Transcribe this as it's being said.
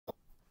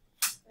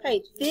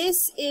Okay,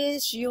 this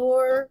is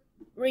your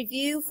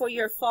review for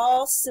your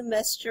fall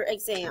semester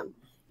exam.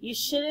 You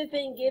should have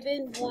been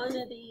given one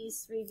of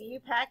these review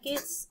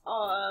packets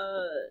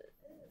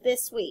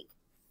this week.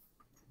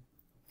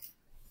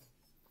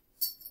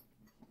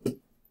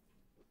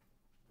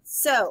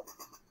 So,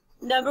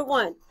 number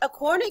 1, a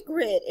coordinate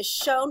grid is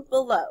shown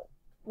below.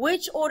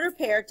 Which order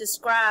pair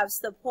describes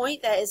the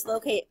point that is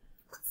located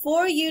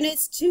 4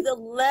 units to the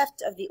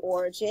left of the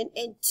origin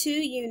and 2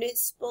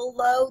 units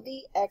below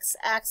the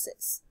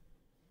x-axis?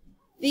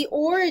 The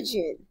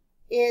origin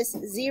is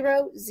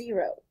 0,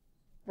 0,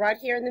 right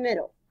here in the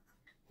middle.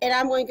 And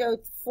I'm going to go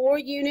 4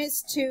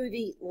 units to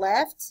the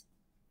left.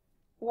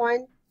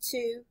 1,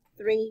 2,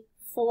 3,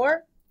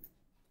 4.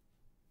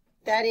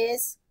 That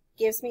is,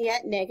 gives me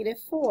at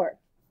 -4.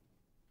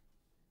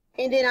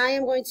 And then I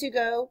am going to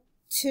go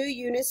 2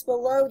 units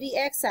below the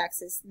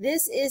x-axis.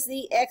 This is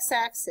the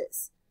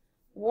x-axis.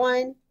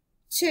 1,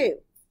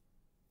 2.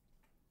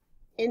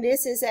 And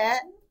this is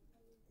at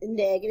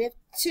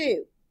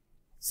 -2.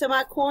 So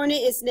my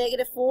coordinate is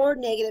 -4,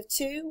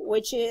 -2,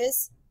 which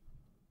is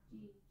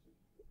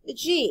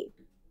G.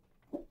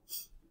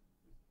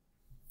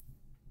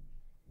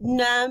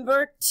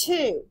 Number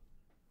 2.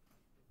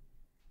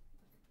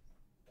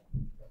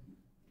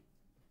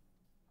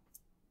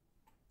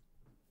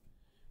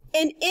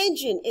 An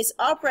engine is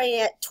operating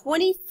at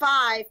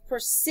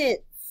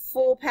 25%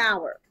 full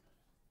power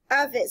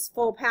of its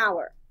full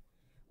power.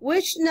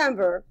 Which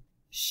number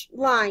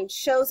line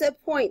shows a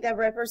point that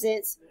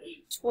represents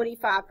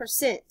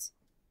 25%?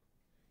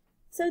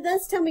 So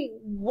let's tell me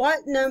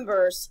what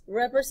numbers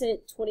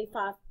represent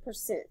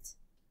 25%.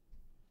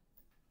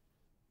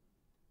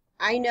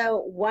 I know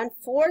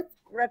 1/4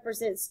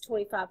 represents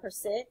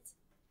 25%,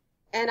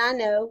 and I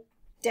know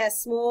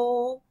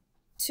decimal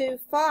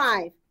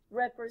 25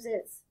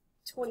 represents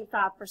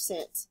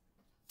 25%.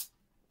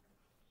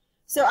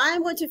 So I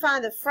am going to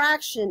find the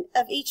fraction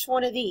of each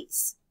one of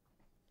these.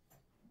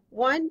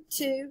 1,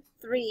 2,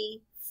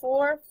 3,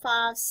 4,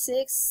 5,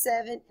 6,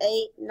 7,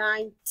 8,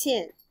 9,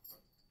 10.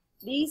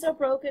 These are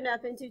broken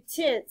up into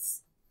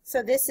tenths.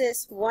 So this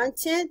is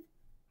 1/10.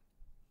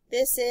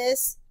 This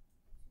is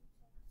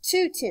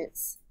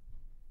 2/10.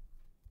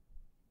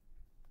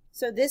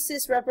 So this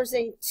is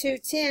representing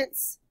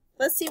 2/10.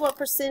 Let's see what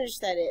percentage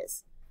that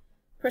is.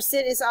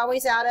 Percent is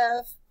always out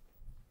of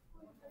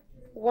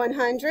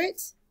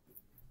 100.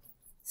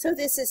 So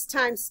this is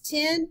times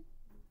 10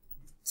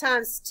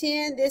 times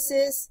 10. This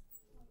is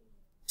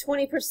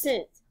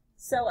 20%.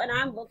 So, and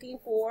I'm looking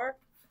for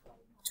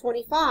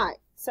 25.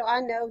 So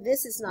I know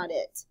this is not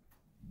it.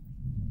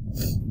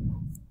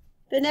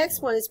 The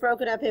next one is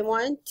broken up in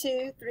 1,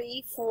 2,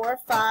 3, 4,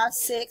 5,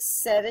 6,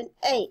 7,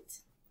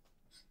 8.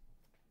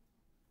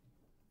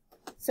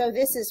 So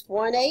this is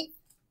 1/8.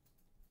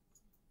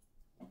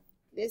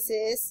 This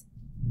is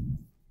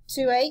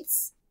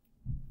 2/8.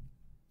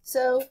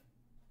 So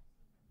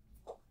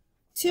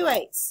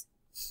 2/8.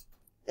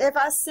 If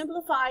I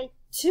simplify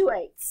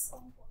 2/8,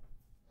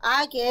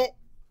 I get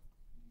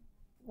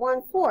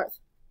 1/4.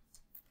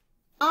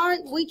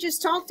 We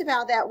just talked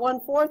about that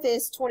 1/4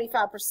 is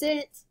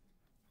 25%.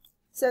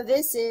 So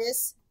this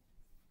is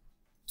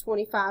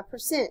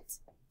 25%.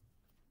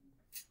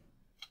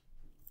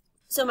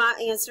 So my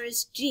answer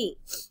is G.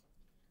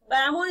 But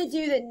I want to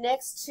do the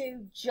next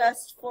two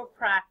just for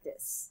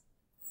practice,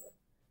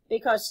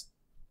 because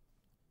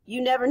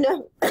you never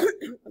know.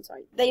 I'm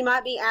sorry. They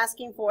might be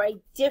asking for a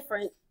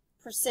different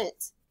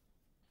percent.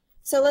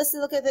 So let's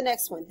look at the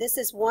next one. This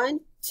is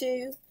 1,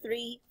 2,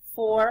 3,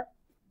 4,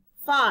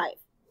 5.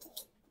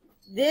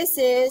 This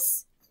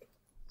is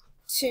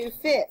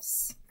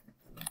 2/5.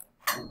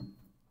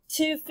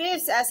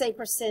 2/5 as a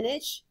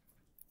percentage.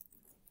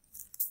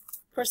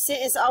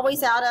 Percent is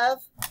always out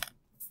of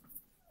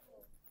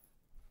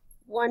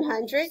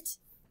 100.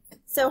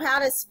 So how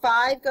does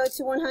 5 go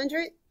to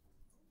 100?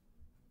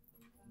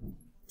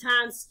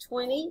 Times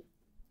 20.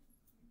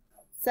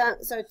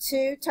 So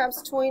 2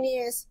 times 20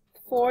 is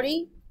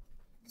 40.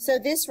 So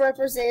this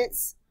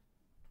represents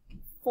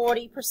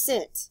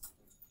 40%.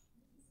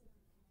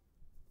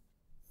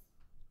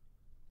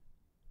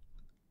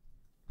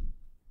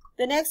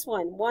 The next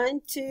one,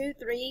 1, 2,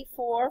 3,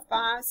 4,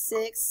 5,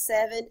 6,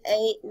 7,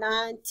 8,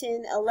 9,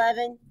 10,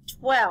 11,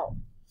 12.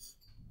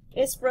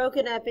 It's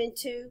broken up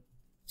into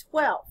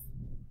 12.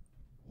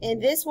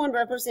 And this one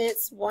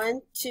represents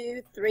 1,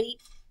 2, 3,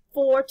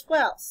 4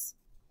 twelfths.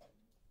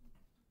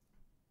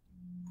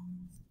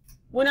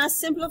 When I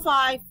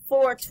simplify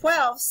 4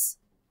 twelfths,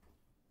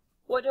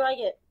 what do I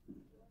get?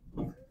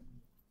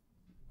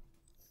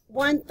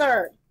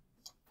 1/3.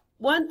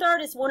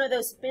 1/3 is one of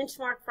those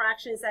benchmark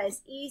fractions that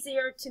is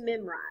easier to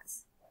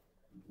memorize.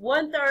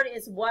 1/3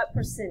 is what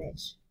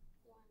percentage?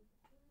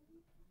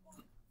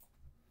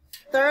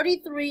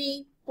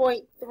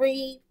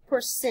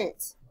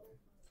 33.3%.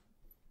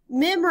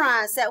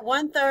 Memorize that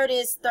 1/3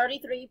 is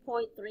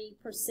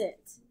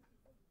 33.3%.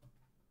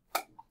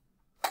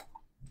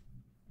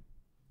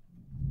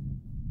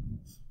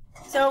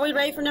 So are we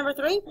ready for number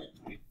 3?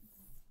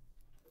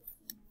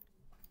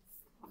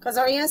 Because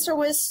our answer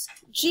was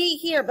G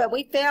here, but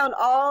we found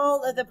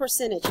all of the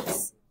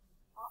percentages.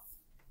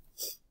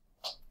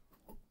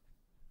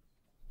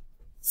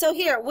 So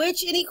here,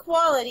 which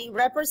inequality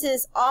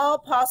represents all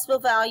possible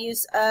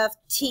values of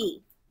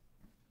t?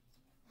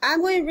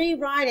 I'm going to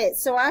rewrite it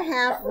so I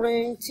have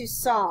room to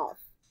solve.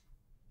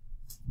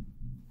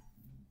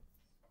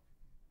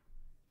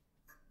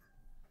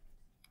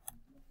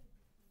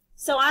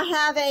 So I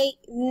have a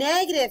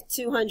negative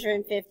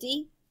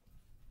 250.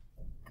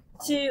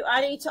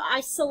 I need to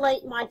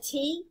isolate my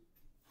t.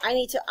 I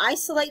need to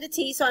isolate the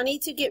t, so I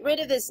need to get rid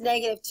of this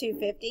negative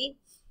 250.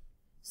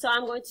 So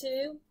I'm going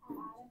to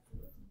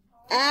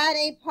add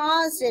a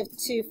positive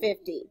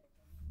 250.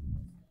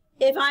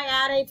 If I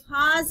add a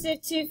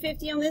positive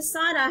 250 on this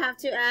side, I have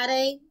to add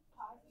a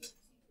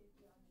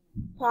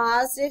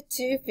positive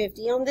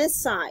 250 on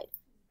this side.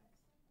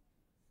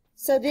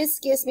 So this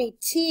gives me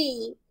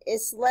t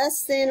is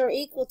less than or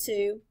equal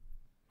to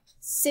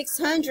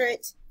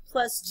 600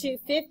 plus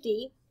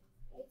 250.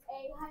 It's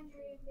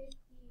 850.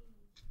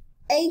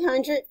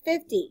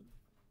 850.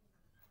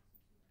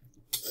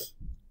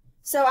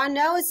 So I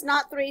know it's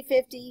not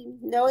 350.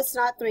 No, it's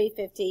not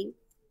 350.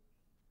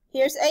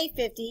 Here's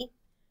 850.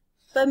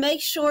 But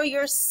make sure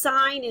your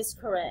sign is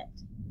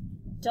correct.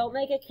 Don't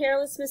make a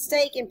careless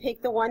mistake and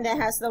pick the one that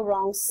has the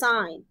wrong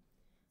sign.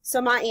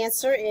 So my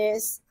answer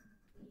is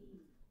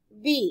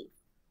B.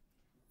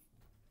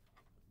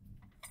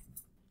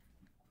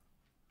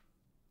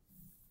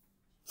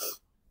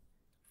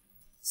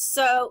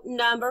 So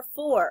number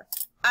 4.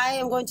 I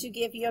am going to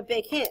give you a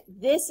big hint.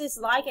 This is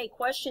like a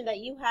question that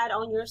you had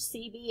on your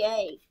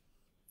CBA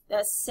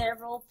that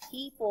several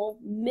people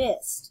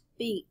missed.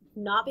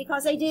 Not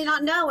because they did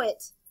not know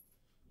it,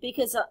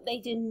 because they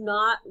did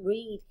not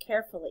read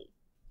carefully.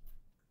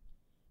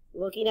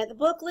 Looking at the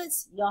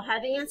booklets, y'all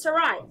had the answer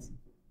right.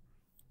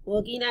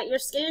 Looking at your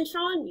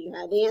Scantron, you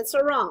had the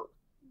answer wrong.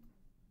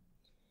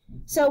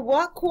 So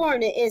what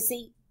coordinate is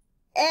the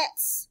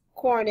x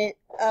coordinate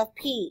of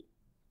P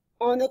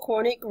on the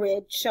coordinate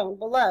grid shown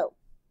below?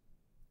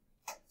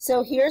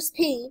 So here's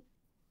P.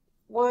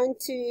 1,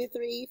 2,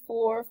 3,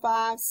 4,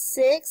 5,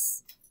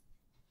 6.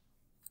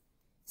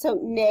 So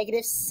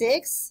negative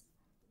 6.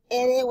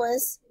 And it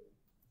was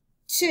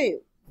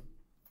 2.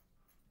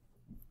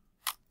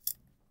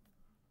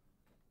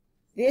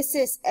 This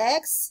is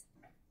x.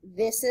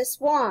 This is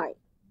y.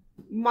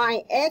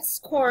 My x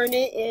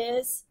coordinate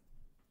is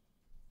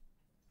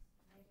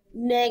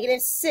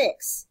negative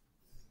 6.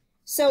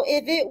 So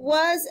if it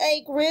was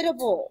a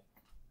griddable,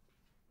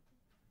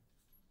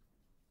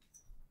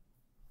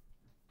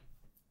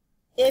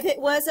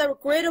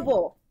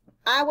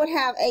 I would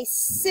have a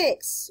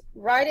 6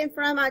 right in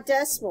front of my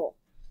decimal,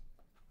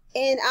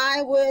 and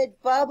I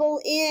would bubble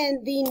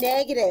in the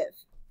negative.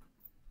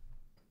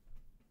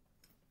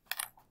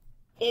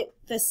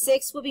 The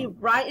 6 will be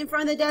right in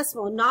front of the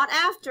decimal, not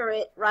after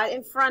it, right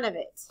in front of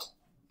it.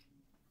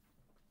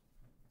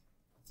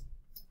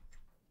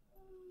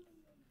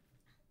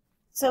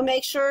 So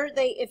make sure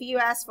if you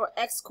ask for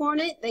x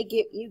coordinate,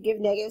 you give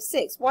negative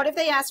 6. What if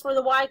they ask for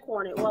the y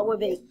coordinate? What would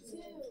be?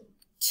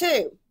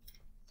 2.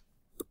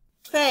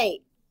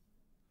 Okay.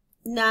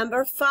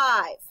 Number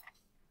 5.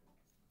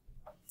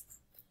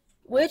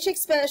 Which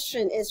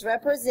expression is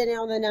represented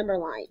on the number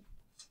line?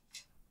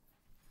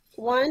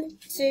 1,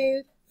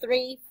 2,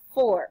 3,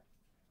 4.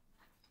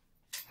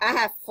 I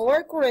have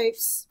 4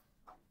 groups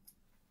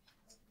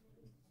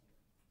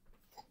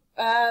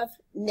of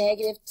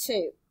negative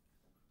 2.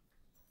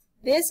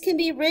 This can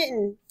be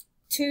written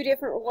 2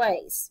 different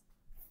ways.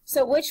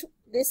 So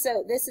this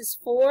is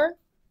 4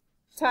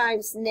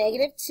 times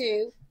negative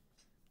 2.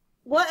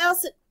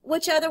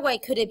 Which other way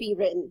could it be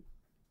written?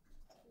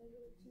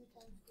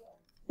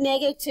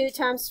 Negative 2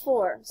 times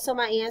 4. So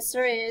my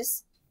answer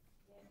is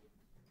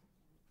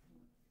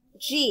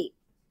G.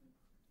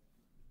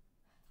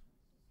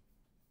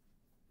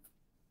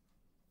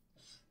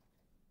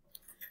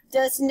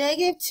 Does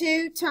negative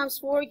 2 times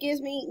 4 give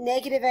me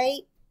negative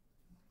 8?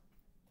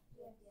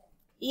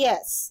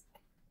 Yes.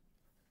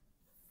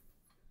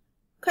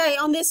 Okay,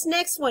 on this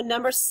next one,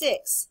 number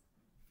 6.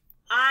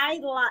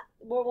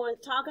 We're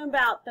talking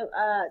about the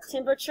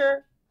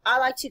temperature. I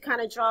like to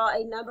kind of draw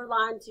a number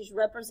line to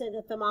represent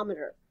the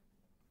thermometer,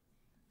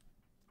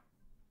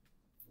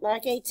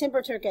 like a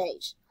temperature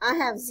gauge. I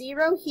have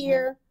 0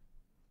 here,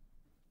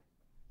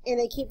 and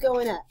they keep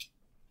going up.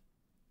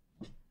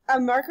 A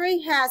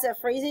mercury has a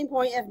freezing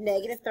point of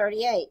negative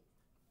 38.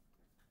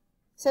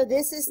 So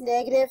this is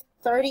negative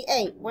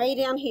 38, way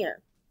down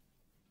here.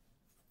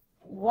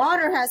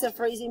 Water has a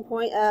freezing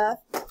point of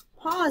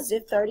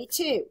positive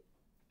 32.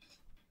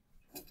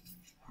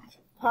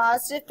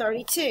 Positive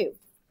 32.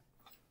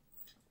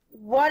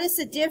 What is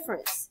the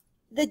difference?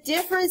 The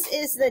difference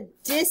is the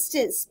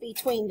distance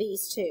between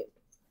these two.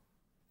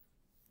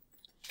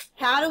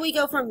 How do we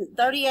go from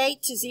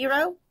 38 to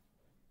 0?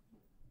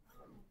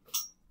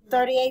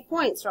 38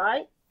 points,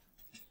 right?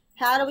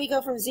 How do we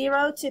go from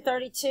 0 to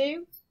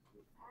 32?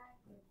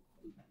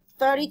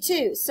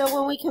 32. So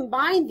when we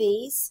combine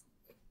these,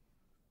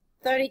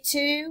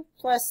 32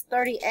 plus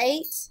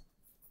 38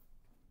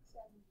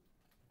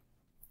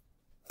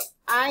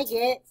 I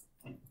get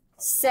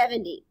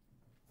 70.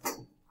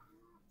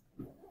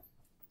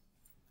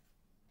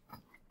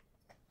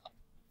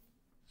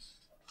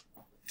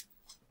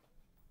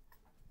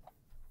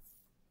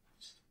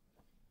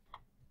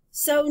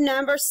 So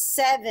number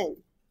 7.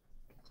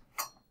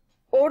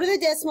 Order the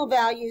decimal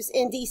values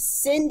in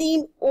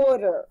descending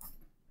order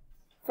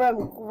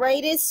from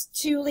greatest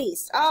to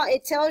least. Oh,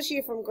 it tells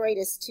you from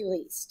greatest to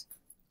least.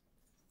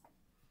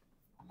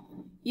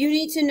 You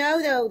need to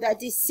know, though, that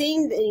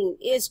descending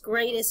is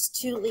greatest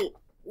to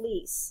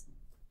least.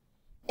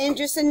 And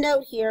just a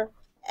note here,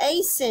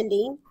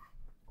 ascending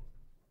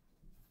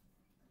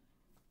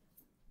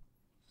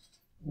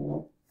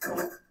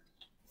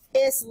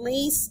is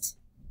least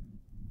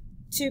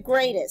to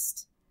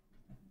greatest.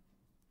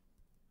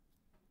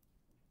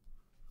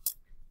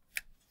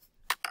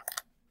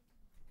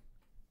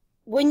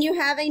 When you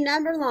have a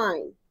number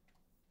line,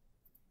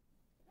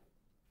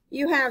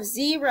 you have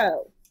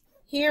 0.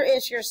 Here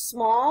is your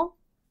small,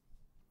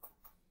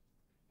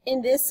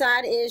 and this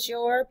side is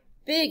your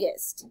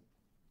biggest.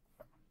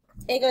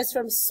 It goes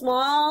from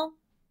small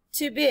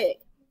to big.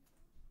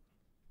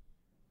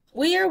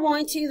 We are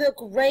going to the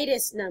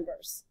greatest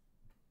numbers.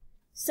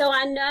 So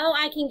I know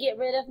I can get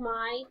rid of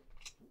my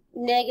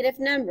negative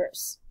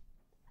numbers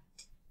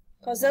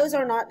because those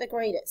are not the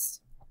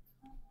greatest.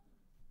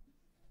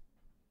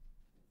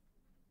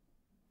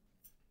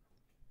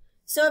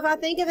 So if I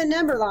think of a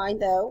number line,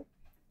 though,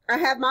 I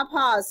have my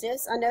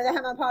positives. I know that I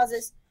have my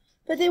positives.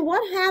 But then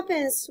what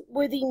happens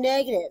with the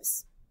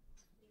negatives?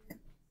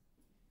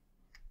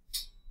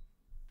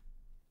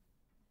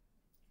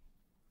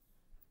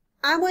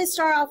 I'm going to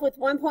start off with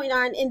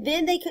 1.9, and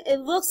then it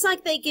looks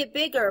like they get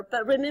bigger.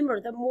 But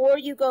remember, the more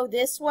you go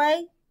this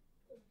way,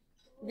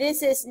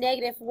 this is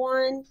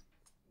 -1,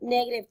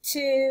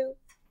 -2,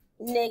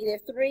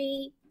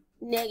 -3,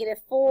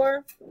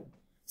 -4.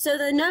 So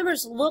the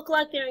numbers look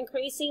like they're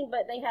increasing,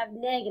 but they have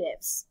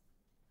negatives.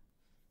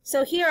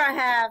 So here I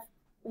have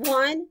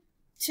 1,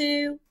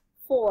 2,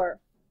 4.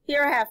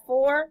 Here I have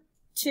 4,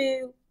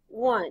 2,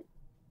 1.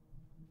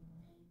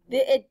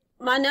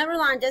 My number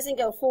line doesn't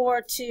go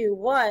 4, 2,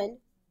 1.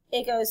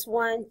 It goes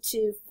 1,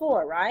 2,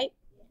 4, right?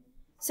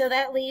 So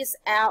that leaves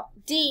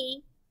out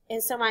D,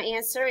 and so my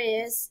answer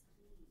is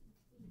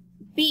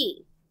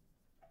B.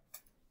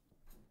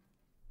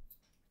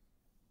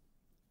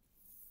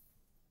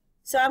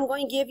 So I'm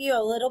going to give you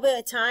a little bit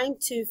of time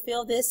to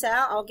fill this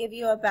out. I'll give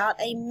you about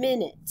a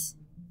minute.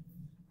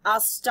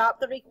 I'll stop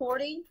the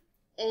recording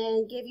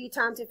and give you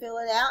time to fill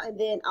it out, and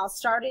then I'll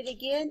start it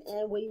again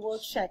and we will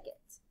check it.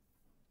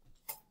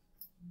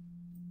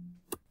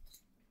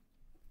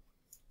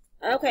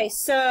 Okay,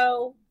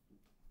 so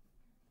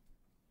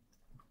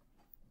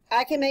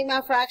I can make my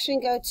fraction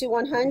go to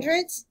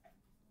 100.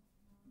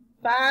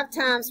 5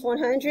 times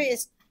 100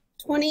 is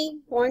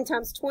 20. 1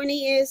 times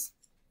 20 is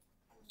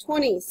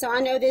 20. So I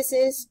know this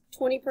is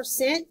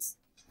 20%.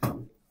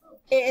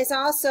 It is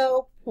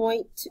also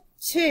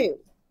 0.2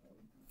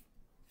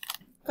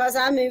 because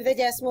I moved the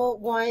decimal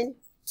 1,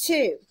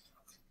 2.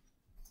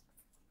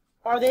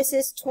 Or this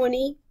is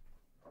 20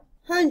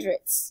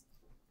 hundredths.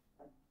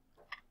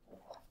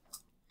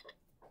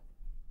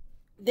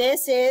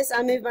 This is,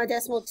 I moved my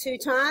decimal 2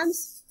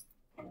 times,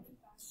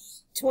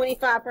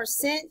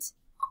 25%.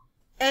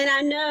 And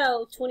I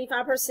know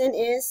 25%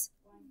 is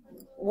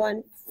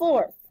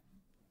 1/4.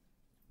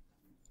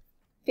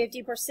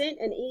 50%,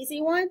 an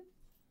easy one.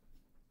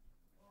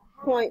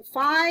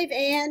 0.5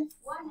 and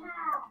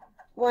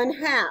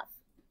 1/2.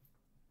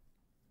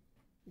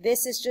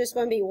 This is just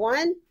going to be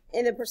 1,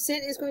 and the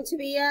percent is going to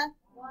be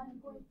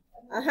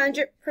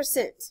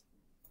 100%.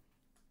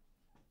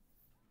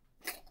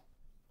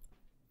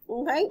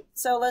 Okay,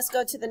 so let's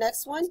go to the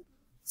next one.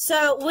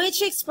 So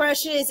which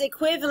expression is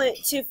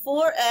equivalent to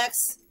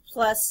 4x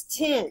plus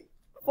 10?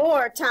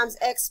 4 times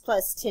x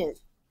plus 10.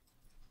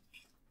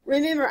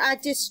 Remember, I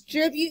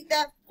distribute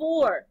that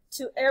 4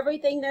 to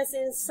everything that's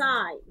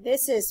inside.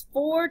 This is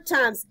 4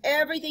 times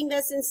everything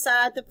that's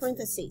inside the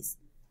parentheses.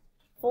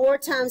 4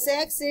 times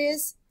x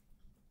is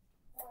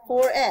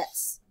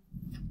 4x.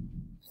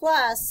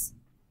 Plus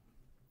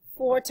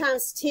 4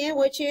 times 10,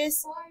 which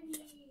is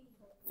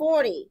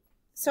 40.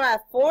 So I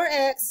have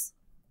 4x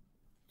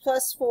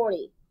plus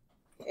 40.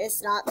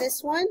 It's not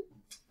this one.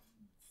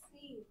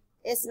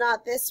 It's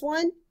not this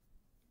one.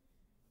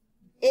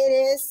 It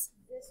is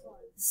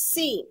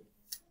C.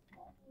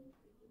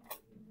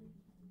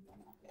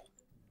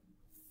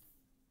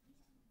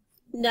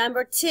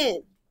 Number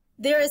 10.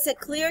 There is a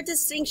clear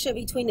distinction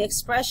between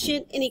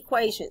expression and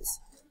equations.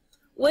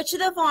 Which of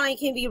the following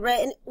can be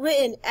written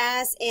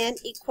as an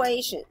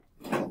equation?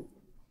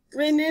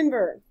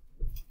 Remember,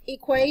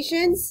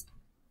 equations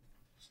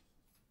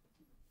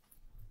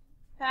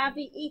have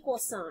the equal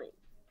sign.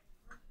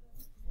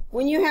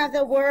 When you have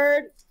the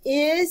word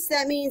is,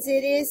 that means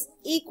it is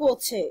equal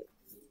to.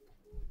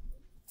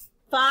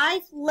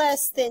 5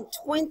 less than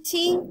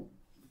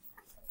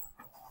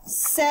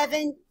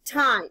 27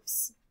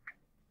 times.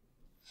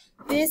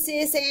 This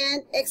is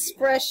an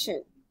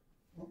expression.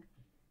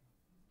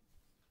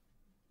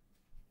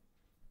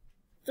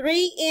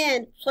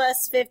 3n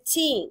plus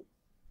 15.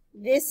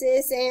 This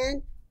is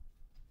an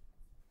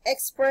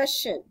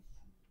expression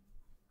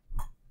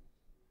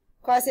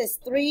because it's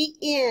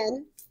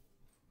 3n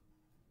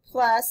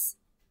plus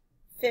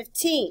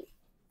 15.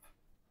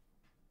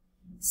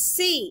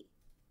 C,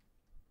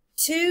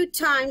 2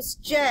 times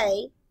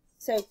j,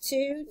 so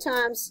 2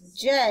 times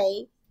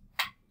j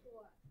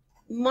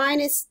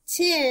minus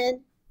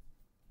 10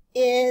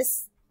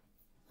 is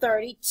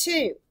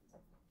 32.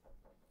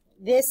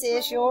 This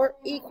is your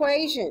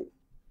equation.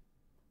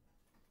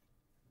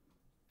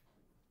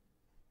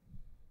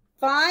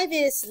 5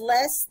 is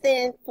less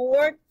than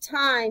 4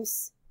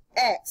 times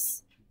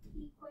x.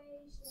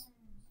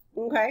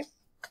 Okay.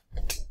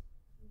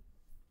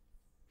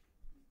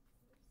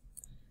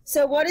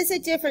 So what is the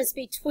difference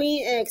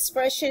between an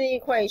expression and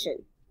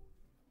equation?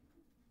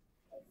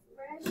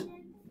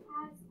 Expression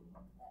has the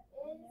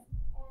is and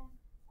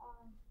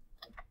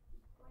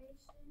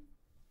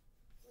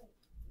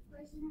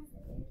equation has the is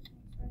and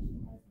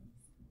expression doesn't.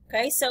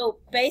 Okay, so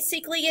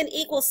basically an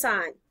equal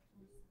sign.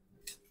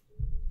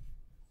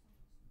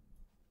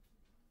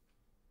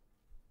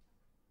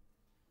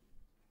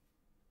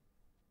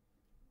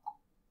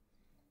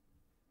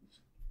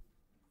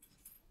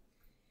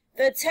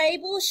 The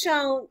table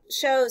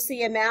shows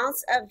the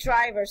amounts of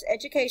drivers'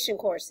 education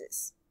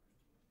courses.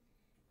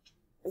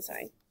 I'm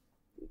sorry.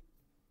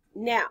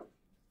 Now,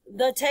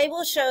 the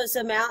table shows the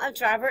amount of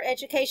driver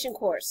education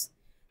course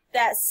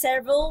that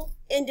several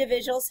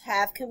individuals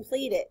have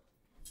completed.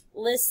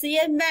 List the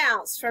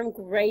amounts from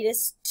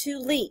greatest to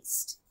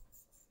least.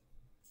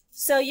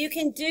 So you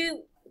can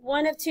do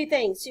one of two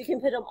things. You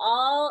can put them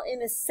all in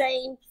the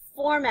same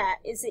format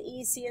is the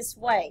easiest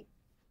way.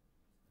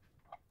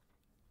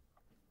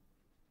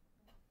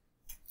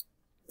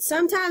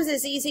 Sometimes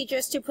it's easy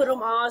just to put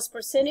them all as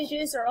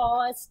percentages or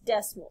all as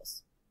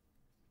decimals.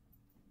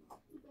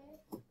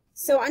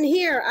 So on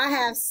here I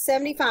have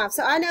 75.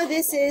 So I know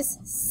this is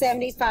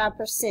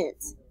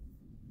 75%.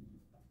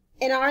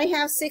 And I already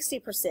have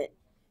 60%.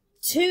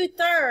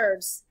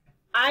 2/3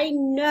 I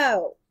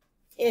know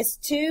is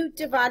 2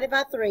 divided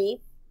by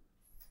 3.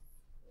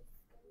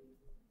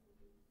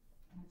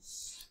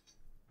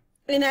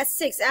 And that's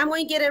 6. I'm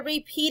going to get a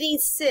repeating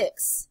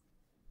 6.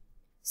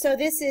 So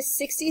this is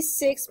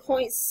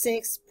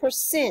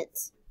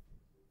 66.6%.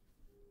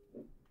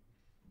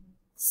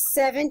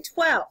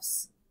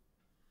 7/12.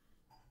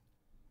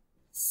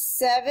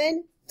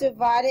 7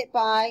 divided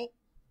by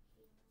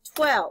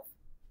 12.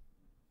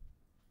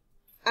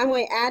 I'm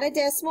going to add a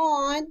decimal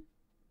on,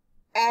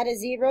 add a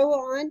 0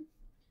 on.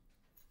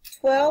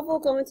 12 will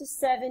go into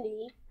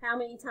 70 how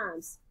many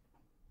times?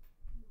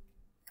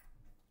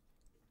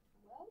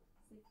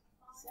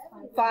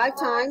 5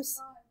 times.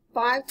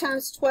 5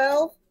 times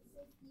 12.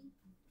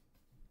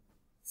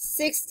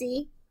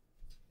 60.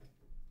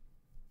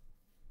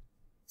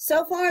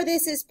 So far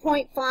this is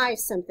 0.5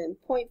 something.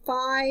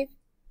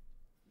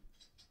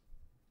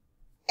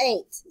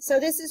 0.58. So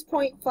this is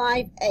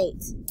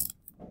 0.58.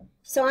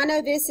 So I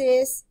know this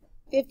is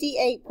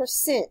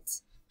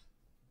 58%.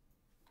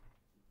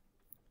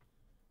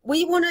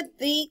 We wanted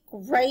the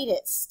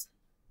greatest.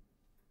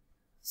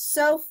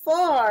 So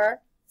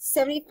far,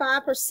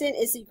 75%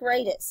 is the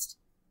greatest.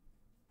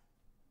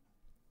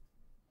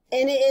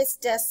 And it is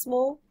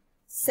decimal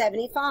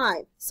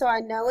 75. So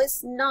I know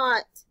it's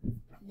not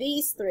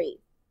these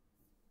three.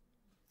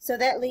 So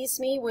that leaves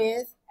me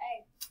with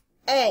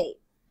A.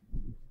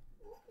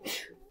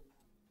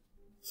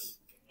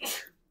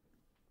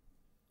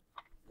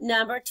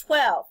 Number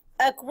 12.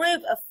 A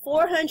group of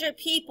 400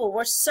 people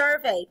were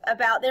surveyed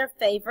about their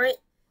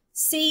favorite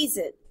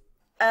season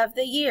of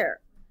the year.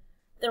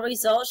 The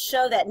results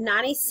show that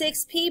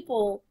 96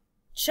 people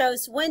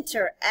chose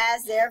winter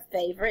as their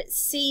favorite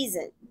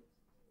season.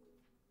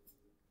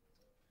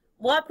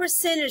 What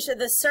percentage of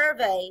the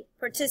survey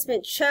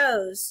participants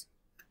chose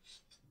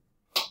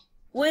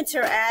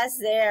winter as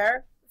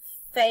their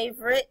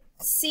favorite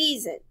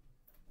season?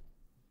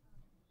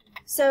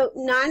 So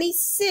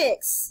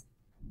 96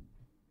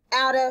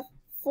 out of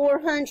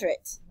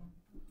 400.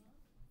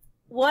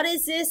 What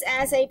is this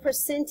as a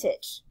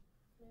percentage?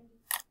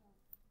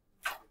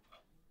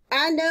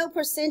 I know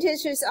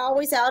percentage is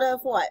always out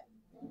of what?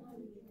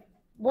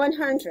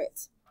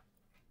 100.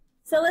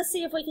 So let's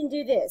see if we can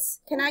do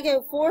this. Can I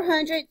go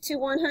 400 to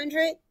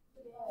 100?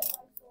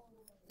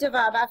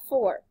 Divide by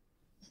 4.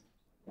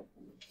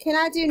 Can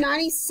I do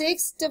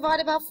 96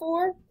 divided by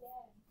 4?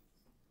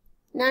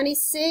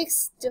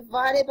 96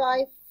 divided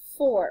by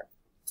 4.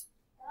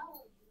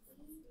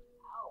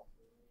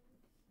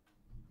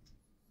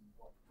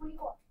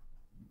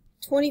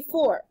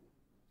 24.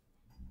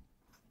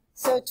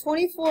 So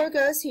 24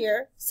 goes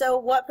here. So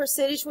what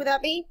percentage would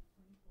that be?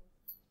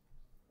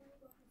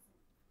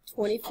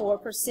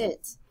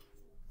 24%.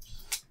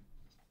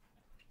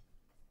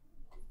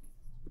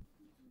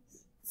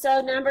 So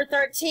number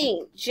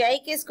 13,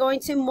 Jake is going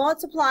to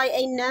multiply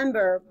a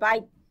number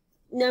by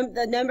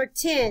the number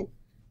 10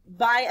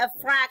 by a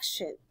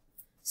fraction.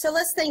 So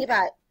let's think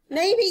about it.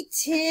 Maybe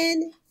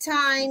 10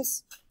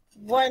 times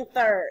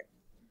 1/3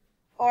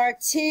 or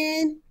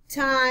 10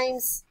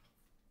 times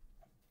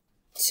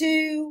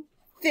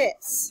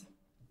 2/5.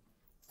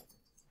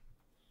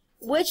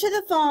 Which of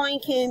the following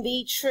can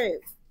be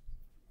true?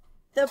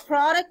 The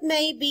product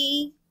may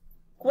be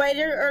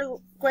greater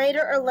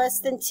or less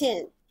than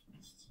 10.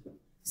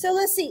 So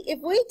let's see,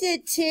 if we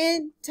did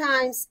 10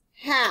 times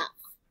half,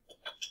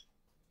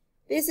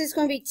 this is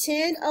going to be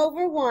 10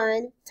 over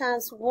 1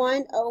 times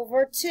 1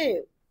 over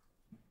 2.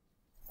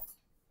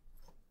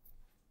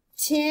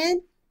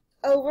 10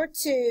 over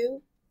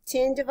 2,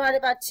 10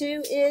 divided by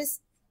 2 is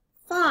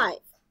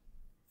 5.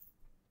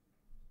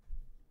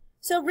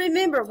 So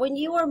remember, when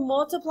you are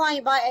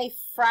multiplying by a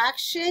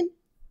fraction,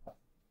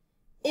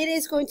 it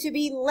is going to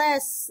be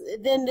less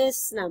than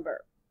this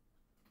number.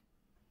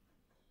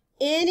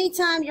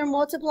 Anytime you're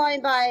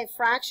multiplying by a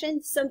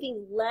fraction,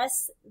 something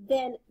less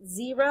than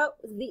 0,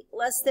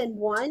 less than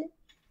 1,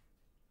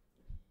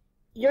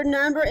 your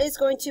number is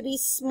going to be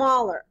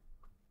smaller.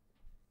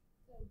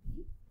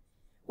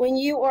 When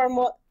you are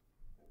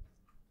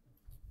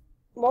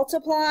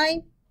multiply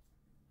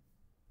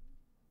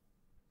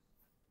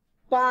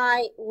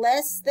by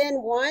less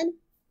than 1,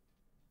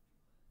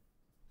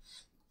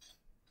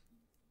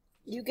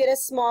 you get a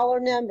smaller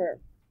number.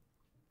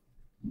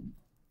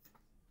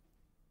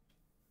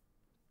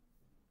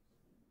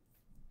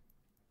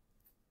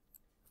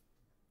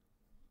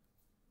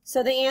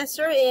 So the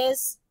answer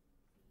is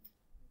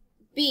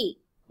B.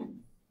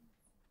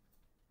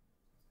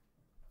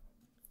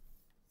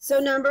 So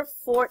number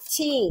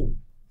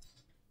 14.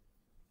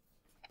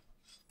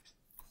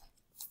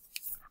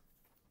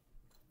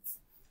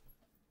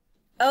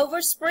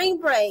 Over spring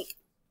break,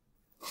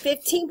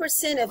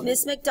 15% of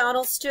Miss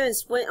McDonald's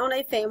students went on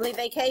a family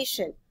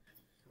vacation.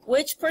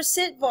 Which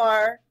percent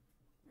bar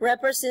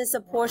represents a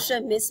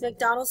portion of Miss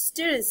McDonald's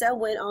students that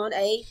went on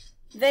a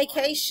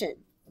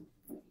vacation?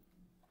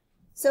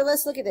 So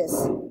let's look at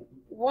this.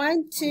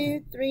 1,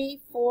 2,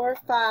 3, 4,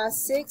 5,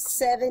 6,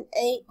 7,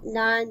 8,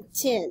 9,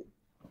 10.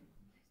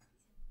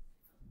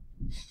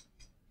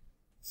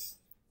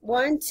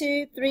 1,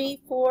 2,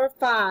 3, 4,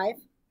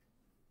 5.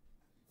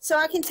 So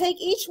I can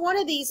take each one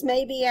of these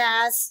maybe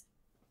as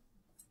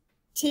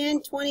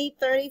 10, 20,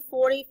 30,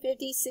 40,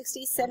 50,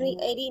 60, 70,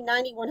 80,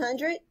 90,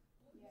 100.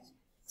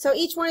 So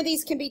each one of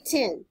these can be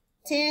 10.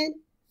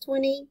 10,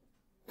 20,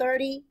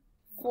 30,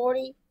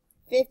 40,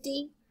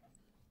 50.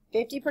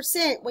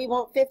 50%, we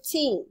want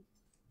 15.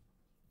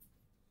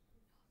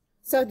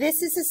 So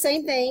this is the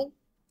same thing.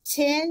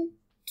 10,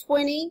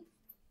 20,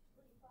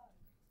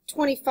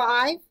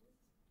 25,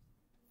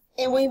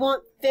 and we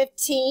want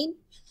 15.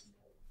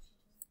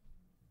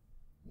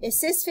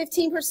 Is this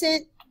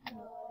 15%?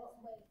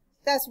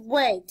 That's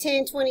way.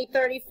 10, 20,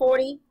 30,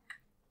 40.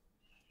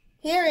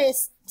 Here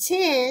is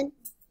 10,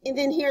 and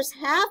then here's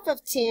half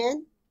of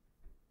 10.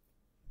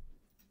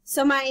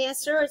 So my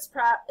answer is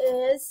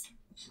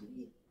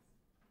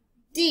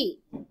D.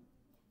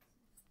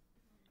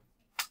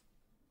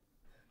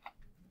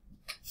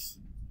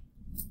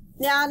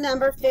 Now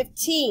number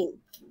 15.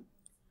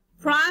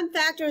 Prime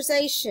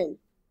factorization.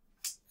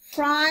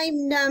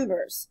 Prime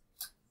numbers.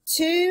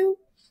 2,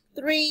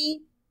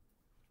 3,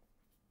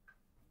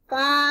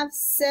 5,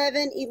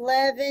 7,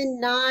 11,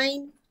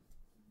 9.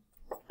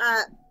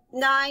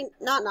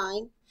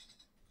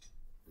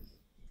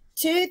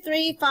 2,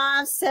 3,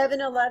 5,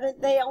 7,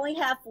 11. They only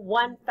have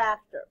one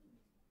factor.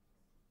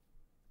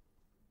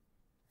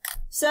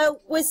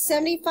 So with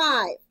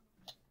 75,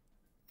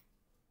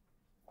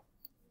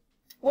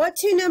 what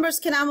two numbers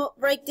can I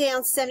break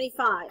down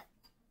 75?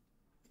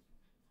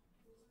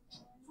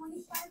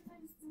 25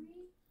 times 3.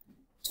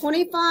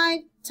 25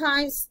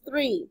 times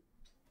 3.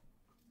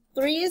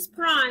 3 is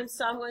prime,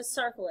 so I'm going to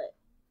circle it.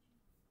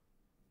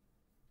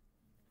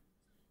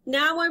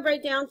 Now I want to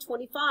break down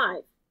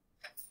 25.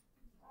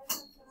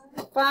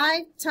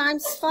 5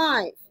 times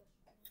 5.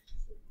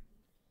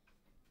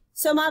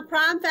 So my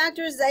prime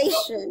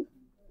factorization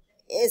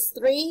is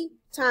 3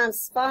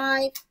 times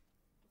 5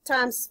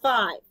 times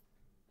 5.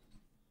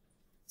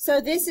 So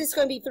this is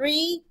going to be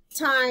 3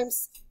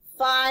 times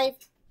 5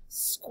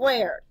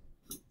 squared,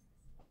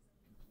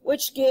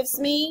 which gives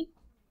me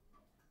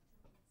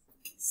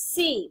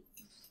C.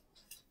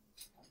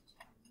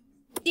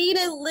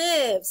 Dina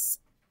lives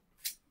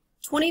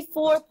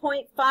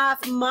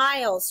 24.5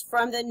 miles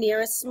from the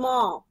nearest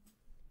mall.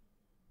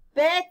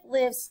 Beth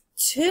lives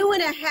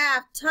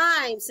 2.5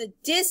 times the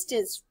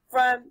distance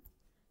from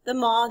the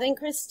mall than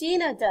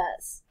Christina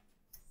does.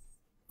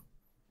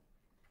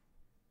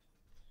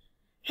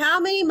 How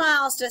many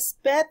miles does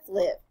Beth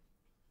live?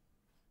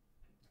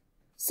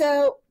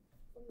 So,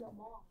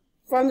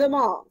 from the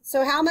mall.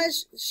 So how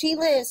much she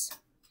lives?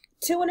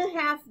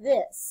 2.5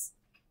 this.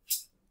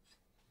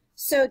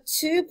 So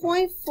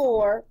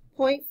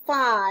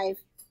 2.4.5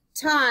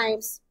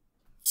 times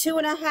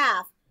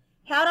 2.5.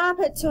 How do I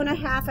put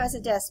 2.5 as a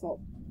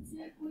decimal?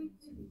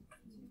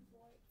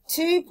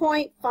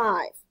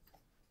 2.5.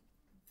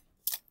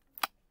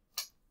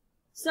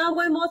 So I'm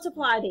going to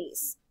multiply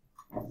these.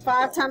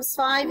 5 times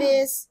 5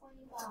 is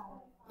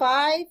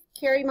 5.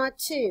 Carry my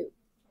 2.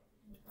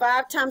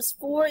 5 times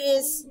 4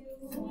 is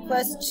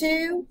plus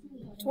 2.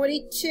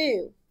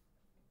 22.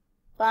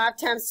 5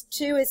 times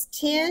 2 is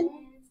 10.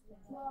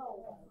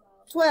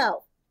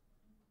 12.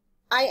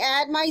 I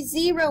add my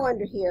 0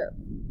 under here.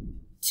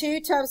 2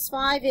 times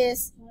 5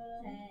 is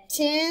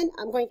 10.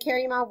 I'm going to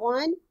carry my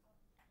 1.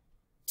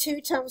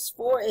 2 times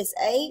 4 is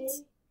 8.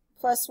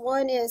 Plus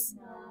 1 is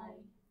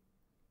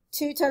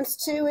 2 times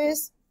 2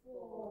 is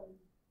 4.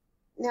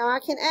 Now I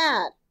can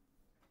add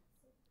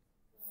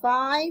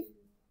 5,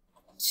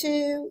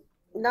 2,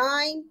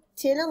 9,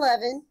 10,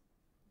 11.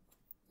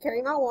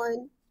 Carry my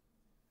 1.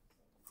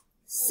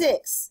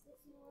 6.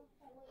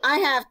 I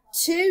have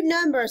 2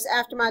 numbers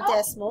after my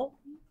decimal.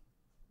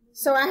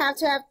 So I have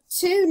to have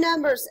 2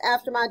 numbers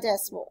after my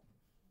decimal.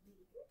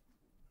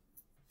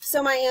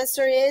 So my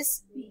answer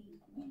is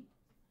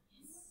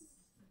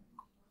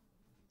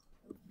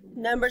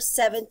number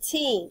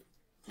 17.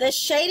 The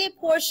shaded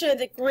portion of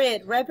the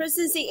grid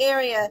represents the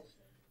area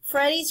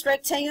Freddie's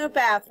rectangular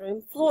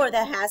bathroom floor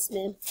that has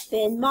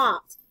been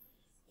mopped.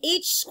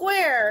 Each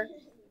square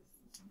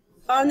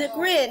on the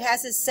grid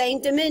has the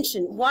same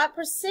dimension. What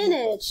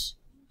percentage?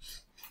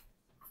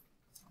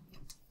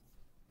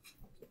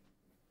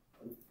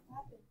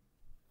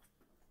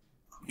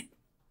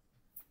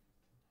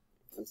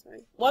 I'm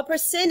sorry. What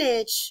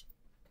percentage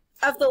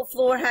of the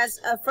floor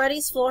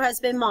Freddie's floor has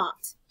been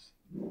mopped?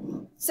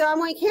 So I'm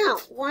going to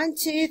count. 1,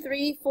 2,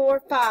 3,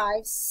 4,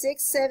 5,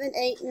 6, 7,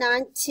 8,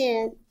 9,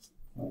 10.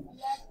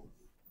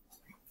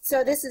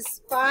 So this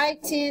is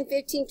 5, 10,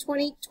 15,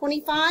 20,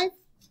 25.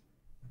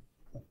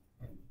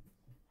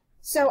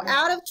 So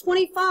out of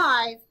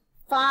 25,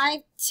 5,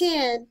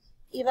 10,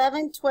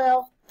 11,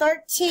 12,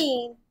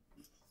 13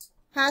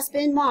 has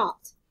been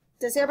mopped.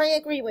 Does everybody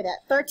agree with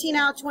that? 13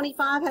 out of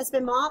 25 has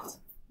been mopped?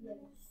 Yes.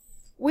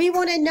 We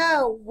want to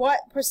know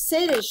what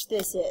percentage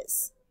this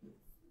is.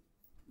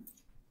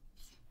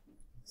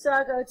 So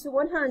I go to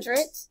 100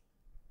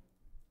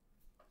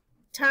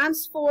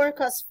 times 4,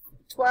 because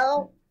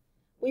 12,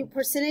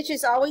 percentage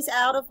is always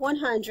out of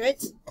 100.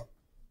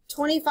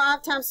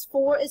 25 times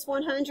 4 is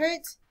 100.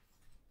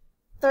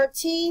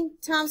 13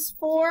 times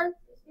 4,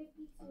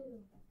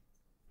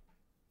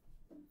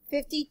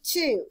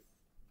 52.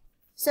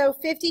 So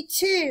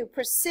 52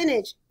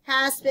 percentage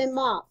has been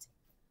mopped.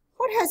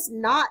 What has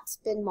not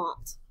been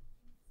mopped?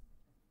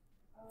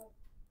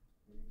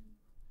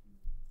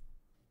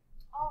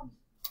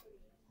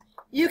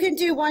 You can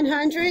do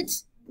 100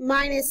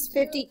 minus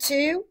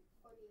 52.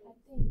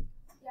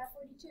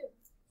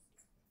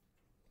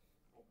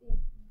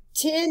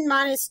 10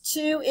 minus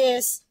 2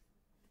 is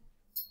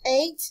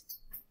 8.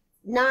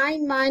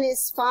 9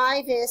 minus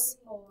 5 is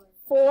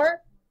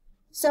 4.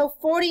 So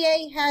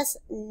 48 has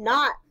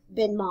not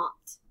been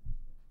mopped.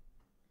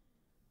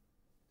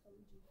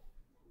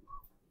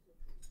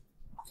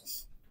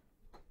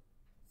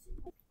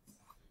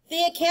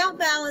 The account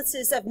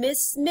balances of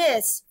Miss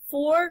Smith's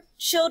 4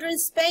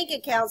 children's bank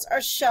accounts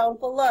are shown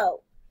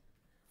below.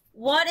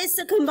 What is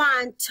the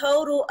combined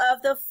total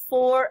of the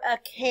 4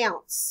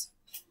 accounts?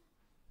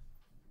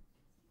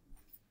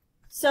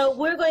 So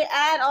we're going to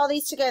add all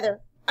these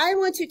together. I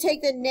want to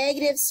take the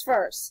negatives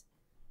first.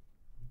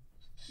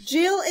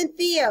 Jill and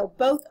Theo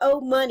both owe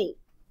money.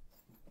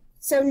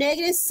 So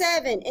negative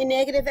 7 and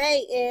negative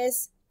 8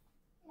 is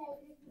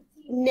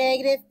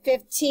negative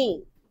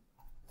 15.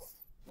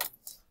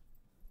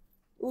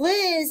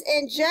 Liz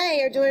and Jay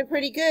are doing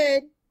pretty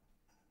good.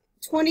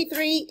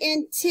 23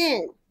 and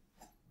 10.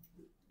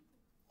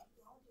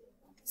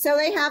 So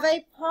they have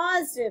a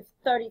positive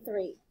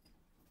 33.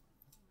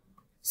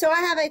 So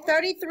I have a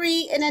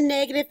 33 and a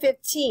negative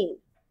 15.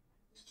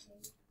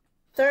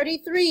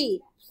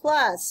 33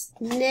 plus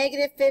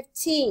negative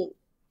 15.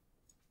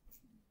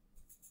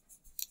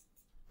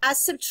 I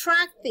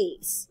subtract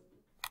these.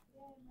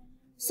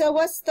 So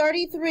what's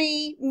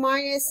 33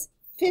 minus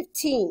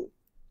 15?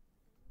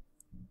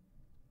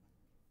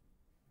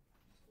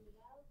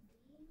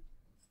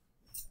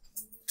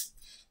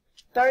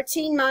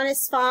 $13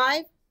 minus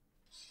 5.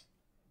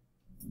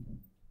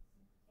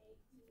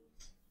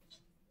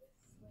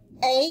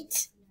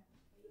 8.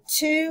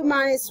 2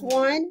 minus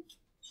 1.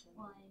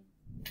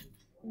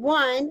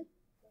 1.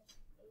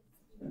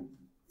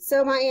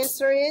 So my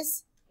answer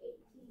is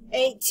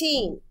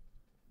 18.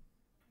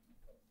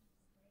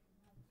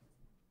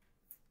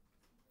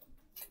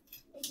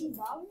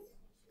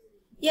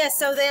 Yes,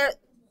 so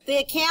the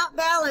account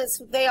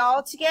balance, they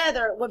all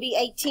together would be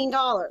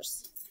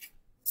 $18.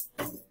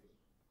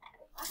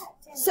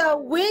 So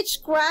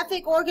which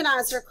graphic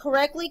organizer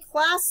correctly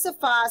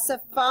classifies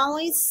the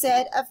following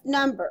set of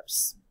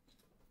numbers?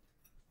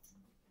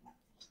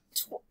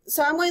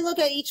 So I'm going to look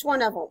at each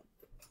one of them.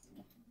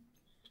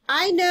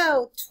 I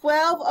know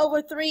 12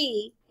 over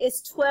 3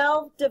 is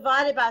 12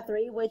 divided by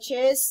 3, which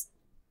is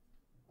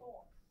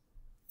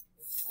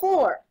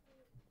 4.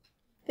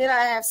 Then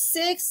I have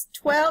 6,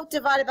 12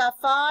 divided by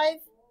 5.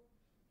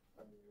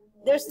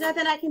 There's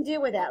nothing I can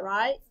do with that,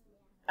 right?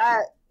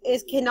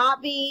 It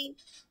cannot be.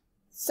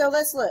 So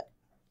let's look.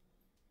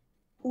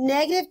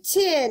 Negative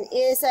 10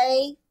 is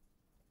a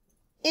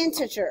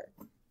integer.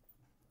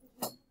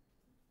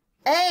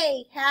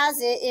 A has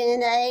it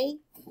in a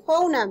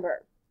whole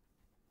number.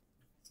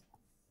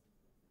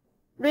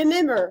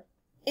 Remember,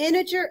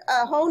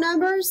 whole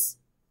numbers,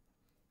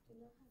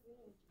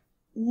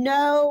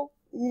 no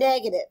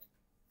negative,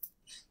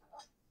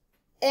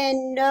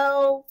 and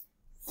no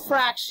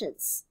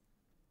fractions,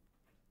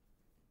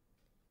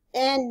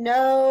 and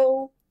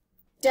no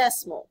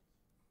decimal.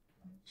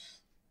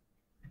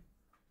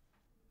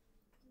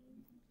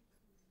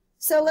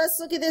 So let's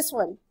look at this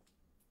one.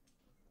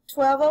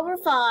 12 over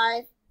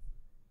 5,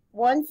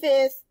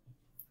 1/5.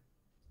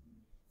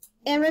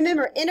 And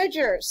remember,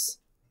 integers.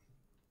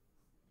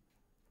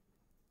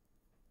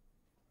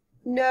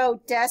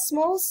 No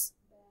decimals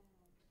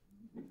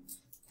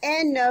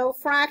and no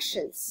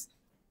fractions.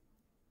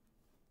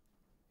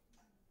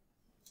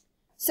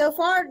 So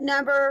far,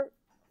 number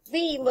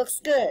B looks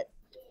good.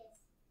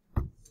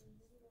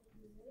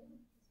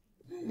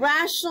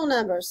 Rational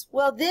numbers.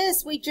 Well,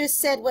 this we just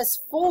said was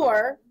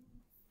 4.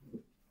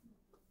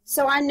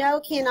 So I know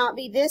cannot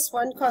be this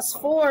one because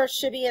 4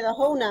 should be in the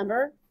whole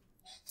number.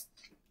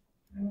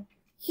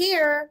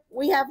 Here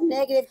we have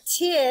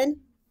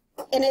 -10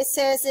 and it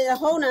says in a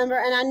whole number,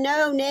 and I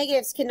know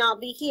negatives cannot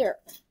be here.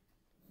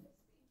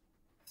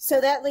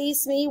 So that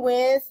leaves me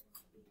with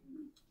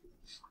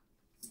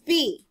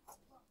B.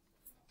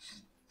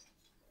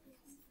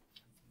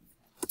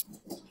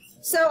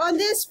 So on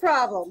this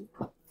problem,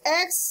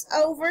 x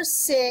over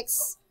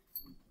 6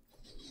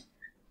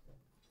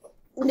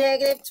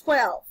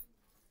 -12.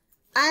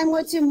 I'm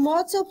going to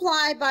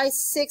multiply by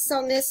 6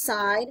 on this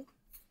side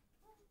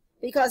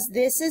because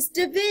this is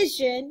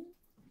division.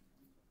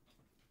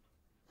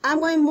 I'm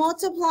going to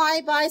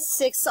multiply by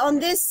 6 on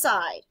this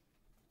side.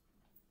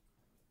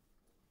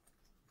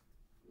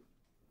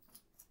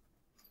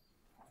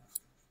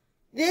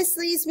 This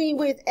leaves me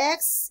with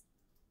x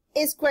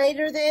is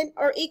greater than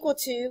or equal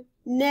to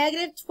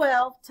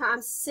 -12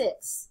 times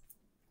 6.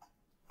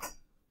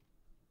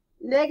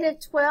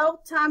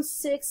 -12 times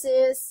 6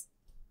 is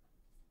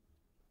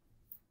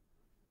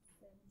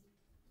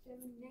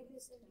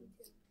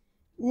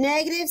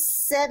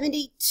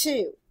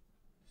 -72.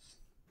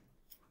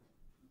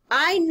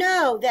 I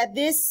know that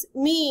this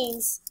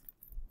means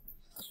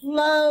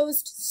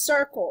closed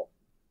circle.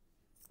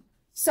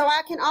 So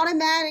I can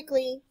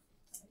automatically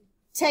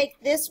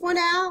take this one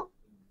out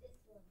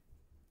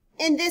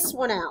and this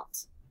one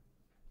out.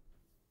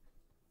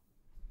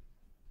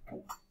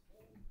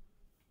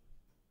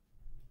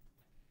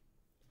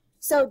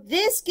 So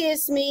this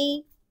gives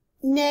me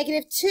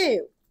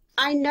 -2.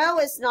 I know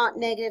it's not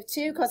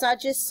 -2 because I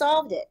just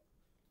solved it.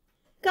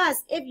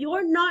 Guys, if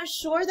you're not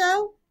sure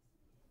though,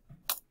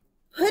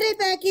 put it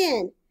back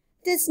in.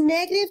 Does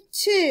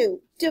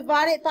 -2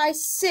 divided by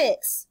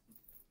 6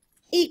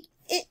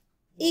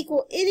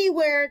 equal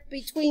anywhere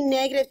between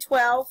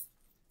 -12?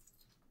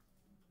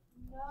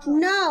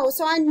 No,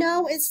 so I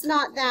know it's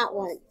not that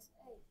one.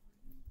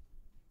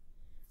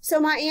 So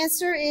my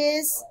answer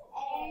is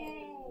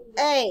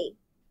A.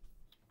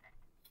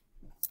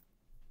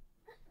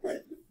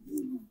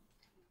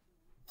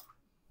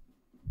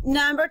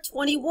 Number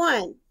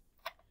 21.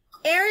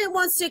 Aaron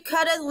wants to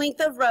cut a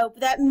length of rope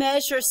that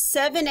measures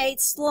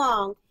 7/8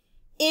 long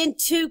in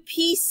 2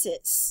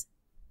 pieces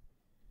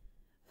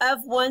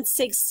of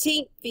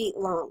 1/16 feet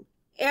long.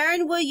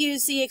 Aaron will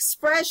use the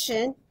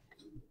expression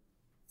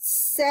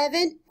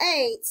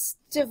 7/8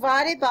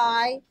 divided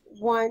by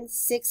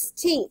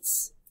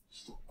 1/16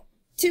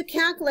 to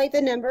calculate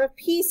the number of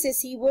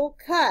pieces he will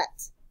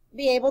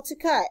be able to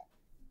cut.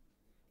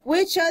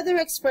 Which other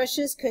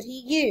expressions could he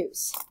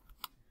use?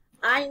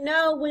 I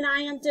know when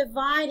I am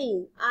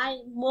dividing,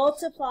 I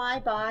multiply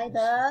by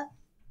the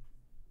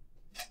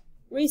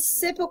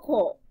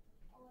reciprocal.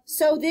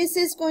 So this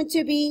is going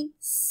to be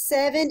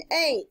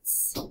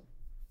 7/8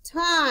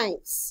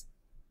 times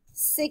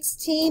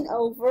 16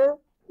 over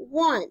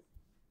 1.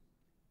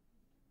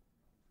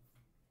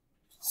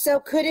 So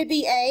could it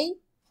be A?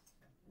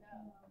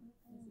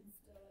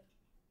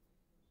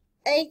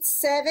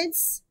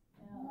 8/7?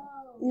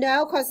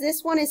 No, because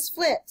this one is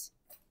flipped.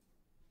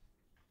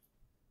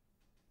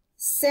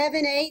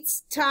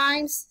 7/8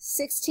 times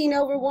 16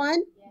 over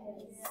 1?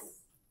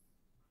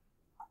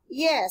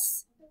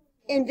 Yes.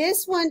 And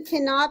this one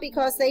cannot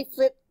because they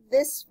flip.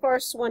 This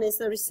first one is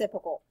the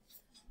reciprocal.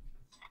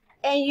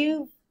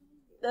 And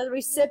the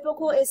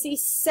reciprocal is the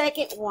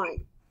second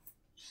one.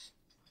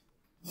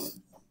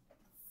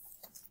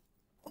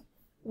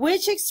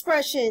 Which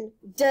expression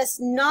does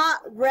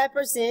not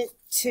represent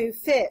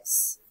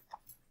 2/5?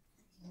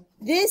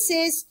 This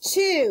is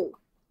 2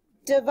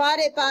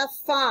 divided by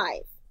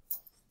 5.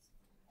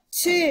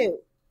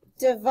 2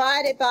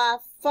 divided by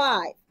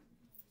 5.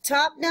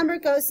 Top number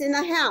goes in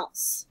the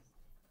house.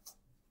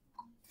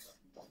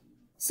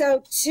 So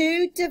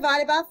 2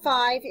 divided by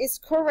 5 is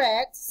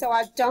correct. So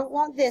I don't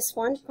want this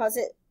one because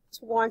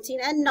it's wanting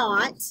a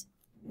not.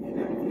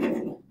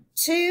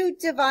 2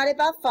 divided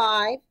by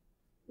 5,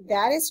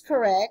 that is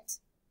correct.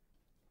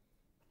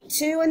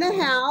 2 in the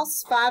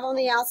house, 5 on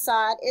the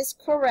outside is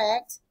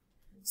correct.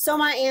 So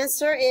my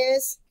answer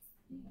is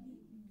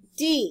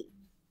D.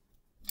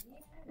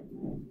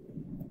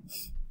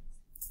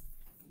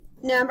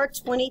 Number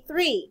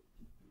 23.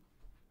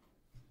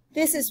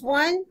 This is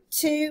 1,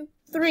 2,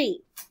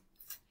 3.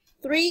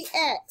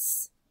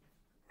 3x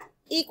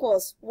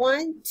equals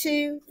 1,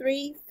 2,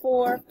 3,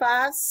 4,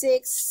 5,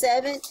 6,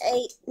 7,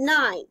 8,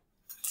 9.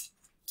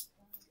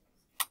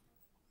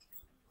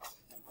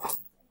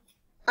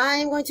 I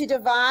am going to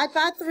divide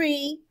by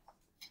 3,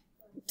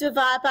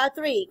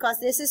 because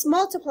this is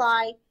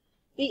multiply.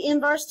 The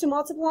inverse to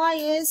multiply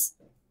is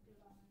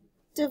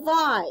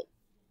divide.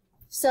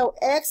 So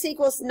x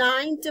equals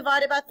 9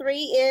 divided by 3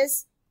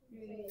 is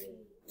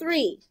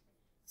 3.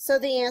 So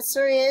the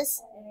answer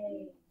is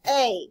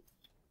A.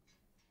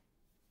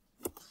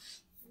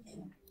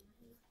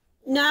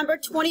 Number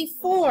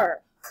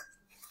 24.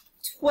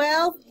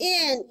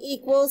 12n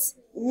equals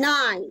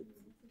 9.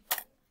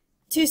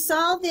 To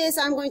solve this,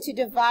 I'm going to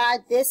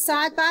divide this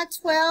side by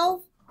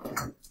 12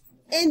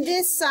 and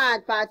this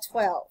side by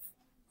 12.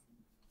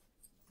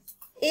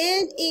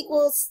 N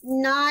equals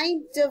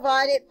 9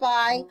 divided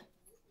by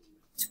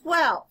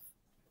 12.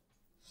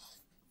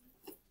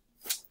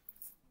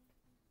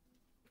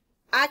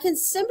 I can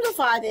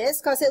simplify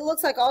this because it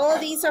looks like all of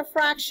these are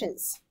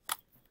fractions.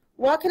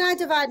 What can I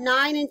divide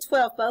 9 and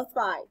 12 both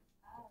by?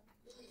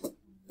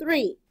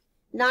 3.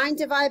 9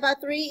 divided by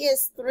 3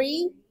 is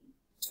 3.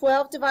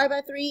 12 divided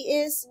by 3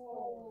 is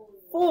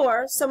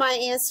 4. So my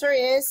answer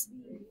is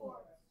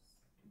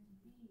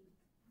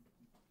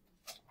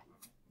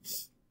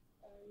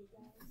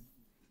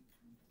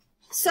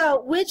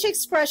So, which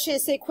expression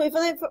is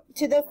equivalent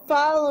to the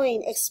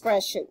following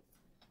expression?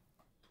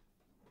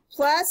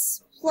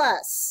 Plus,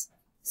 plus.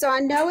 So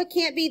I know it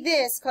can't be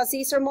this because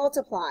these are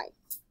multiplied.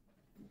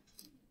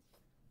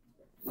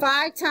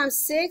 5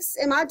 times 6.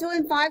 Am I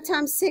doing 5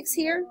 times 6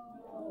 here?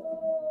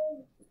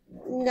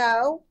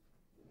 No.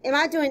 Am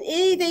I doing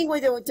anything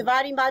with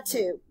dividing by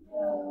 2?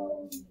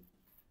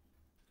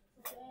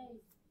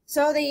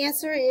 So the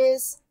answer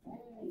is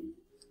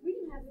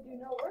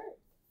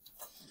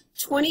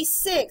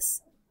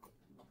 26.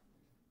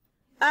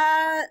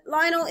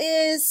 Lionel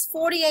is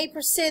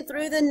 48%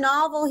 through the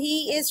novel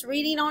he is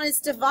reading on his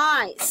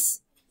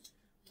device.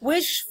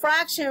 Which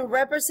fraction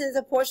represents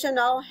the portion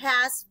Lionel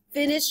has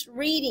finished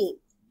reading?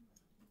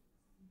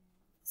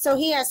 So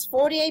he has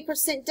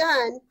 48%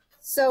 done.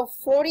 So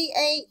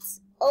 48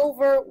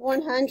 over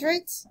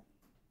 100.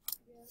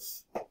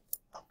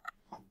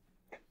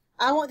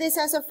 I want this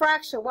as a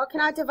fraction. What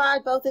can I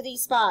divide both of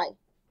these by?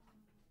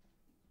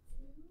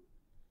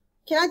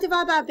 Can I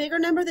divide by a bigger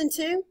number than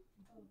 2?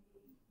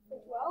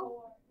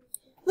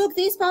 Look,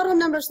 these bottom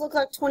numbers look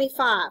like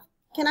 25.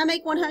 Can I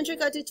make 100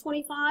 go to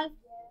 25?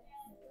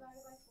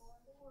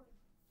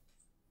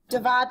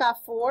 Divide by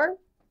 4.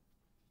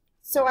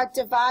 So I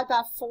divide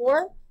by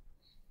 4.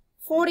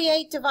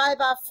 48 divided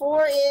by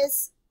 4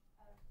 is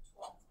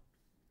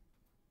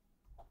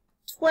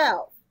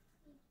 12.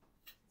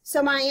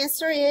 So my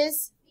answer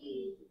is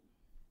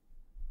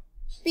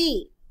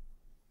B.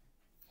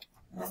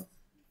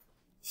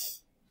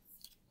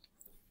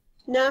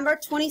 Number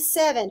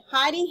 27.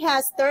 Heidi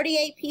has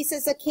 38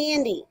 pieces of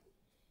candy.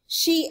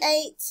 She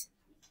ate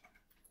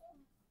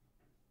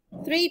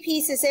 3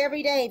 pieces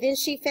every day. Then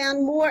she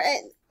found more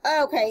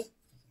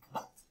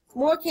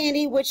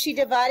candy, which she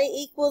divided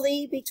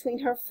equally between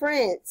her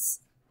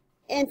friends.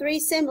 And 3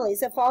 similes.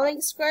 The following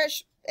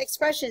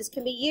expressions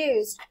can be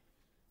used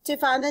to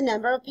find the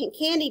number of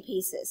candy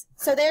pieces.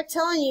 So they're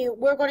telling you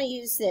we're going to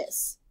use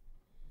this.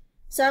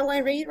 So I'm going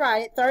to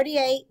rewrite it.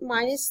 38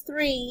 minus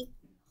 3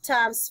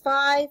 times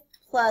 5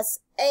 plus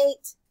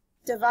 8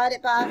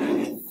 divided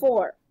by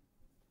 4.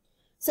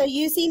 So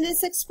using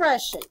this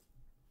expression,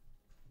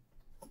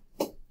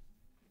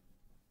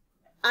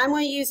 I'm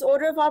going to use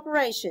order of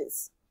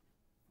operations.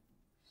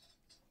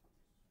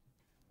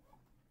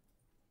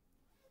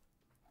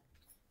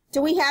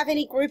 Do we have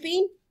any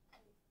grouping?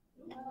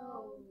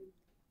 No.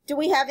 Do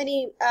we have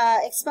any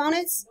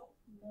exponents?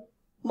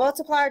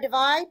 Multiply or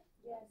divide?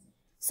 Yes.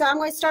 So I'm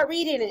going to start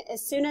reading it.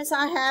 As soon as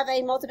I have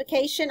a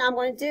multiplication, I'm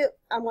going to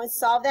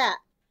solve that.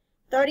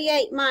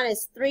 38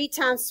 minus 3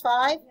 times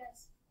 5,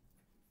 Yes.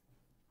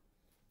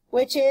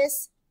 which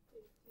is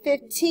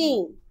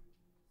 15.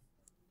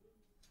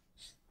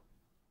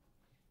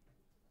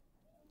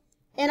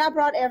 And I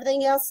brought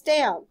everything else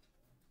down.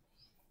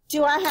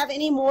 Do I have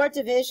any more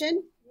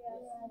division?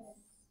 Yes.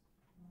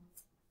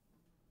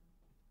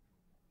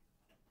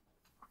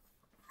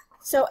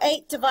 So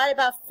 8 divided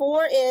by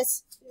 4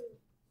 is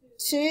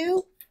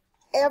 2.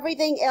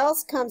 Everything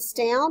else comes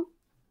down.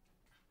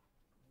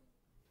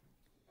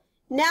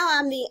 Now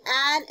I'm the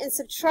add and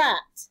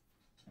subtract.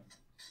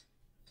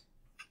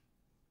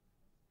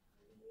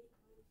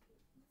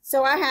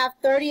 So I have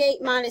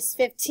 38 minus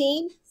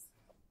 15.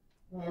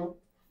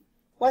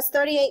 What's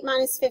 38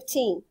 minus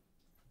 15?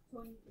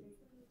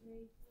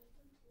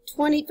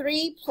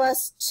 23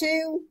 plus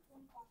 2,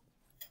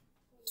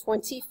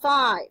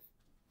 25.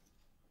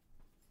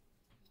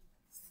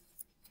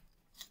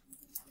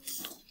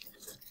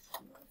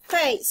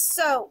 Okay,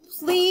 so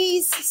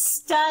please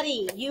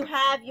study. You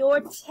have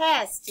your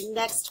test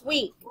next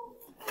week.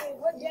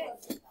 What day?